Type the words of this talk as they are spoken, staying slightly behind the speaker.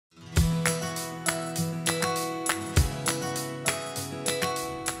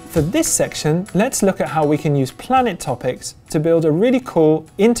For this section, let's look at how we can use planet topics to build a really cool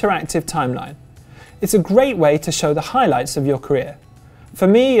interactive timeline. It's a great way to show the highlights of your career. For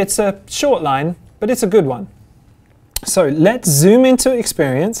me, it's a short line, but it's a good one. So let's zoom into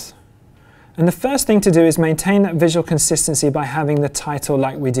Experience. And the first thing to do is maintain that visual consistency by having the title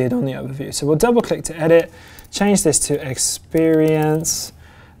like we did on the overview. So we'll double click to edit, change this to Experience,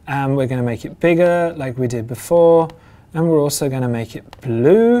 and we're going to make it bigger like we did before. And we're also going to make it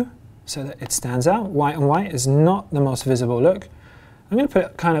blue so that it stands out. White on white is not the most visible look. I'm going to put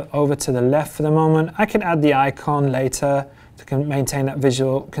it kind of over to the left for the moment. I can add the icon later to maintain that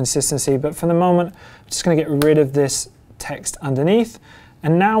visual consistency, but for the moment, I'm just going to get rid of this text underneath.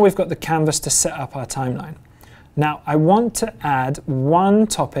 And now we've got the canvas to set up our timeline. Now, I want to add one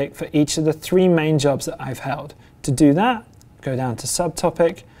topic for each of the 3 main jobs that I've held. To do that, go down to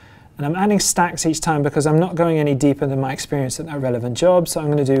subtopic, and I'm adding stacks each time because I'm not going any deeper than my experience at that relevant job. So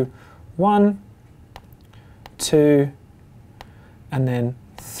I'm going to do 1, 2, and then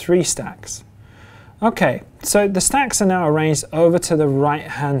 3 stacks. Okay, so the stacks are now arranged over to the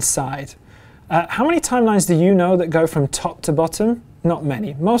right-hand side. How many timelines do you know that go from top to bottom? Not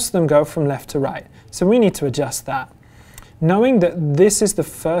many. Most of them go from left to right. So we need to adjust that. Knowing that this is the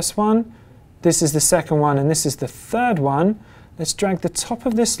first one, this is the second one, and this is the third one, let's drag the top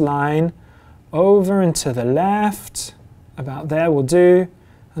of this line over and to the left. About there will do.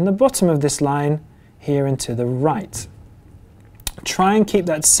 And the bottom of this line here and to the right. Try and keep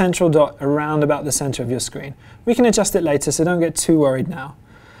that central dot around about the center of your screen. We can adjust it later, so don't get too worried now.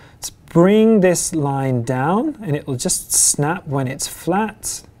 Let's bring this line down, and it will just snap when it's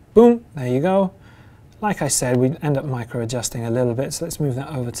flat. Boom, there you go. Like I said, we end up micro adjusting a little bit, so let's move that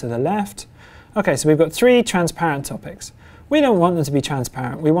over to the left. Okay, so we've got 3 transparent topics. We don't want them to be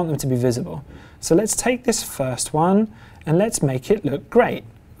transparent, we want them to be visible. So let's take this first one, and let's make it look great.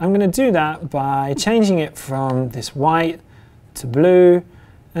 I'm going to do that by changing it from this white to blue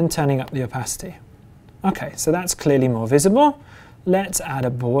and turning up the opacity. Okay, so that's clearly more visible. Let's add a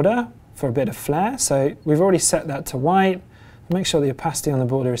border for a bit of flair. So we've already set that to white. Make sure the opacity on the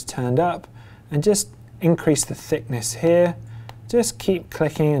border is turned up and just increase the thickness here. Just keep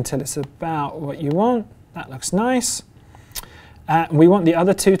clicking until it's about what you want. That looks nice. We want the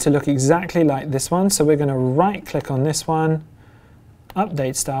other 2 to look exactly like this one. So we're going to right click on this one,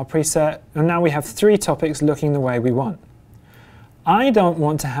 update style preset, and now we have 3 topics looking the way we want. I don't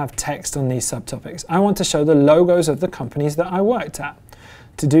want to have text on these subtopics. I want to show the logos of the companies that I worked at.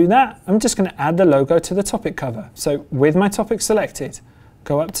 To do that, I'm just going to add the logo to the topic cover. So with my topic selected,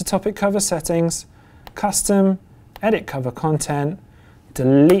 go up to topic cover settings, custom, edit cover content,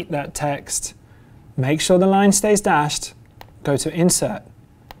 delete that text, make sure the line stays dashed, go to insert,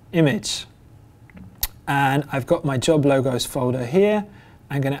 image. And I've got my job logos folder here.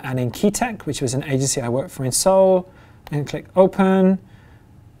 I'm going to add in Keytech, which was an agency I worked for in Seoul. And click open,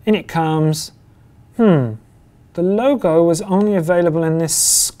 in it comes. The logo was only available in this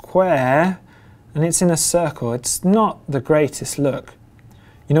square, and it's in a circle. It's not the greatest look.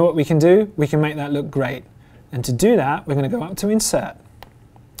 You know what we can do? We can make that look great. And to do that, we're going to go up to Insert.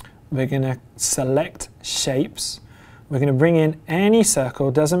 We're going to select Shapes. We're going to bring in any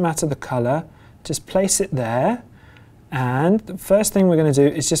circle, doesn't matter the color, just place it there. And the first thing we're going to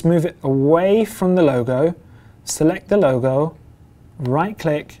do is just move it away from the logo. Select the logo, right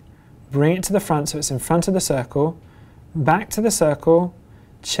click, bring it to the front so it's in front of the circle, back to the circle,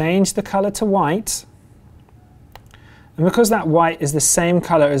 change the color to white, and because that white is the same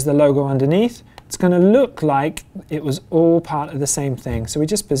color as the logo underneath, it's going to look like it was all part of the same thing. So we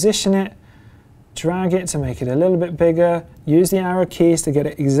just position it, drag it to make it a little bit bigger, use the arrow keys to get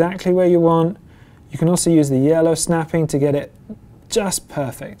it exactly where you want. You can also use the yellow snapping to get it just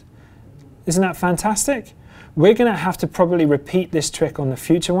perfect. Isn't that fantastic? We're going to have to probably repeat this trick on the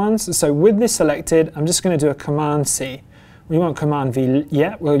future ones. So with this selected, I'm just going to do a Command C. We won't Command V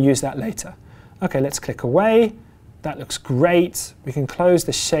yet, we'll use that later. Okay, let's click away. That looks great. We can close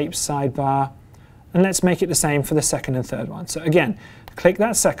the shape sidebar, and let's make it the same for the second and third one. So again, click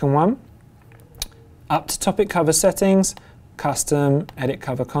that second one, up to topic cover settings, custom, edit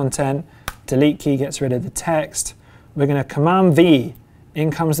cover content, delete key gets rid of the text. We're going to Command V, in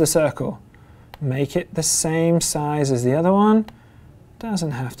comes the circle. Make it the same size as the other one.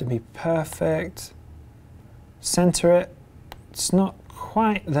 Doesn't have to be perfect. Center it. It's not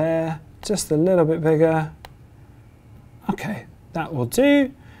quite there, just a little bit bigger. Okay, that will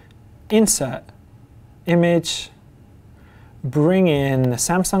do. Insert, image, bring in the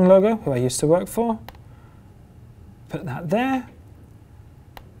Samsung logo, who I used to work for. Put that there.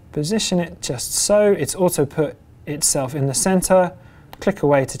 Position it just so. It's auto put itself in the center. click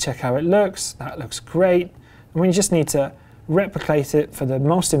away to check how it looks. That looks great. And we just need to replicate it for the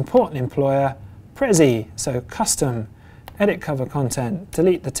most important employer, Prezi. So custom, edit cover content,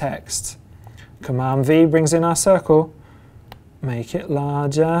 delete the text. Command V brings in our circle, make it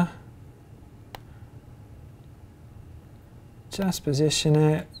larger. Just position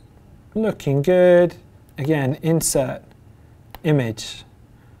it, looking good. Again, insert, image.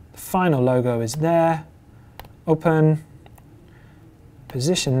 The final logo is there. Open,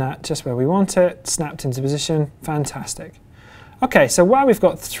 position that just where we want it, snapped into position, fantastic. Okay, so while we've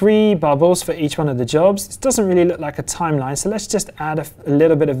got 3 bubbles for each one of the jobs, this doesn't really look like a timeline, so let's just add a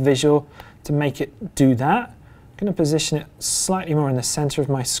little bit of visual to make it do that. I'm going to position it slightly more in the center of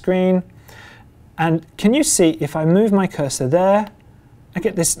my screen. And can you see if I move my cursor there, I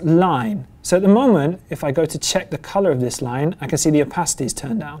get this line. So at the moment, if I go to check the color of this line, I can see the opacity is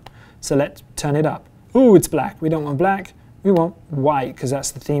turned down. So let's turn it up. Ooh, it's black. We don't want black. We want white because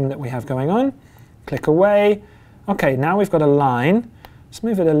that's the theme that we have going on. Click away. Okay, now we've got a line. Let's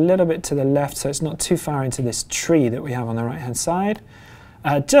move it a little bit to the left so it's not too far into this tree that we have on the right-hand side.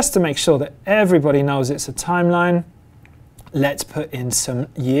 Just to make sure that everybody knows it's a timeline, let's put in some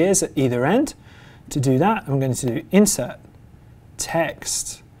years at either end. To do that, I'm going to do insert,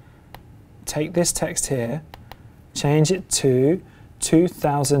 text, take this text here, change it to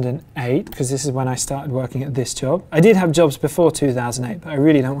 2008, because this is when I started working at this job. I did have jobs before 2008, but I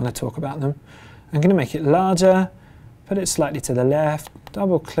really don't want to talk about them. I'm going to make it larger, put it slightly to the left,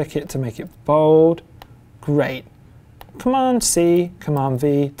 double click it to make it bold. Great. Command C, Command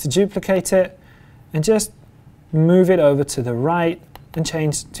V to duplicate it, and just move it over to the right and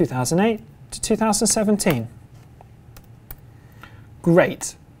change 2008 to 2017.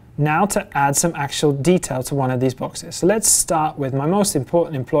 Great. Now to add some actual detail to one of these boxes. So let's start with my most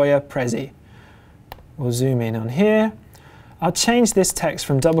important employer, Prezi. We'll zoom in on here. I'll change this text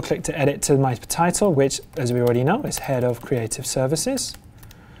from double click to edit to my title, which, as we already know, is Head of Creative Services.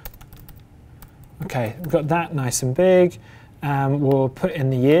 Okay, we've got that nice and big. We'll put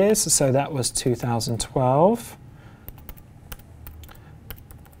in the years, so that was 2012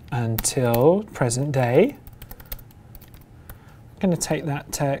 until present day. I'm going to take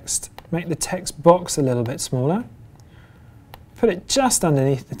that text, make the text box a little bit smaller, put it just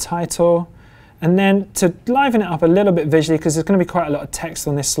underneath the title, and then to liven it up a little bit visually, because there's going to be quite a lot of text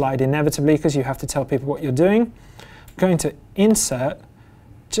on this slide inevitably, because you have to tell people what you're doing, I'm going to insert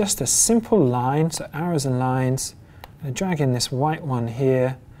just a simple line, so arrows and lines. I'm going to drag in this white one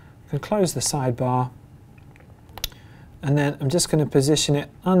here, I can close the sidebar, and then I'm just going to position it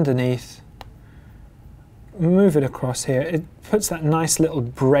underneath, move it across here. It puts that nice little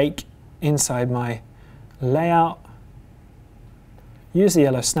break inside my layout. Use the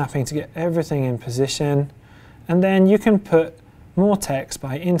yellow snapping to get everything in position, and then you can put more text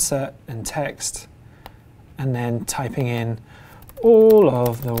by insert and text, and then typing in all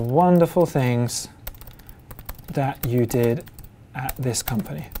of the wonderful things that you did at this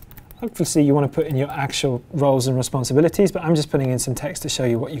company. Obviously you want to put in your actual roles and responsibilities, but I'm just putting in some text to show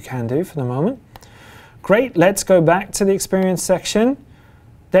you what you can do for the moment. Great, let's go back to the experience section.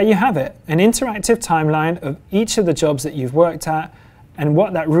 There you have it, an interactive timeline of each of the jobs that you've worked at, and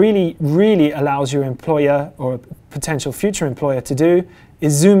what that really allows your employer or potential future employer to do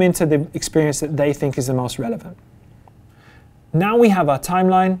is zoom into the experience that they think is the most relevant. Now we have our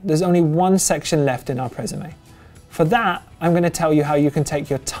timeline, there's only one section left in our Prezume. For that, I'm going to tell you how you can take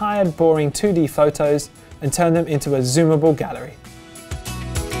your tired, boring 2D photos and turn them into a zoomable gallery.